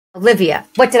Olivia,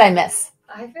 what did I miss?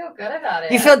 I feel good about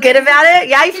it. You feel good about it?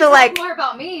 Yeah, you feel like more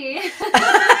about me.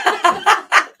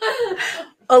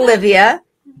 Olivia,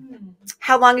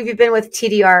 how long have you been with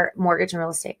TDR Mortgage and Real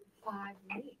Estate? 5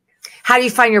 weeks. How do you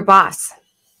find your boss?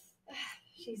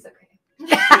 She's okay.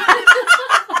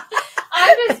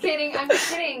 I'm just kidding. I'm just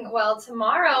kidding. Well,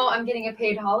 tomorrow I'm getting a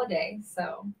paid holiday.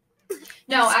 So,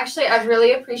 no, actually, I've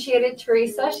really appreciated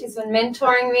Teresa. She's been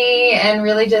mentoring me and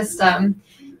really just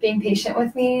being patient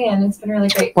with me. And it's been really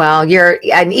great. Well, you're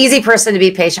an easy person to be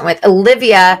patient with.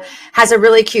 Olivia has a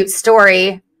really cute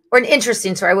story, or an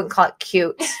interesting story. I wouldn't call it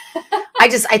cute. I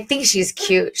think she's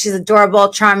cute. She's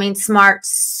adorable, charming, smart,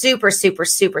 super, super,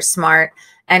 super smart.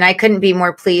 And I couldn't be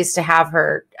more pleased to have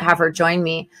her join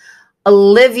me.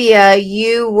 Olivia,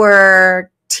 you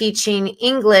were teaching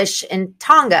English in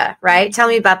Tonga, right? Tell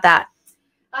me about that.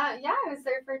 Yeah, I was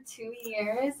there for 2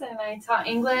 years, and I taught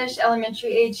English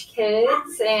elementary age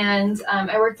kids, and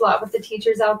I worked a lot with the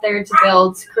teachers out there to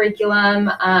build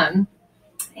curriculum,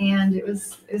 and it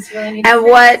was really neat. And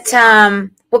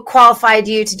what qualified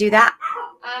you to do that?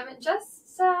 Just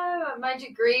my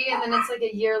degree, and then it's like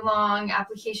a year-long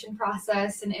application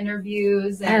process and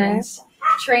interviews and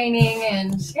training,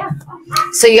 and yeah.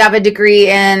 So you have a degree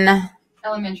in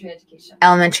elementary education.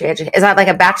 Elementary education. Is that like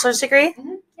a bachelor's degree?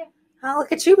 Mm-hmm. Yeah. Oh,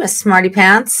 look at you, Miss Smarty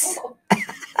Pants.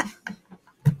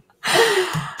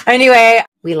 Anyway,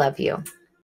 we love you.